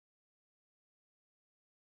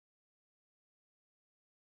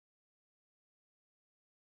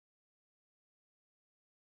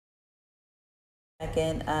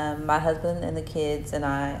Second, my husband and the kids and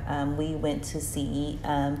I, we went to see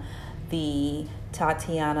the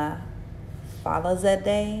Tatyana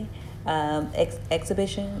Fazlalizadeh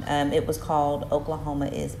exhibition. It was called Oklahoma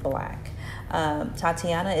is Black.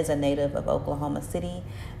 Tatyana is a native of Oklahoma City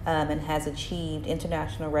and has achieved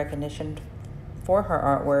international recognition for her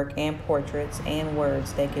artwork and portraits and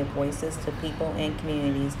words that give voices to people and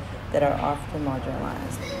communities that are often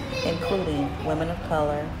marginalized, including women of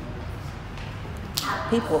color,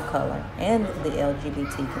 people of color, and the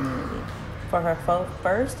LGBT community. For her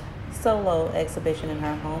first solo exhibition in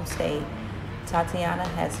her home state, Tatyana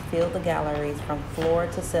has filled the galleries from floor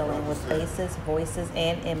to ceiling with faces, voices,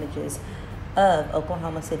 and images of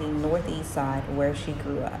Oklahoma City Northeast Side, where she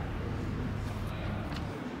grew up.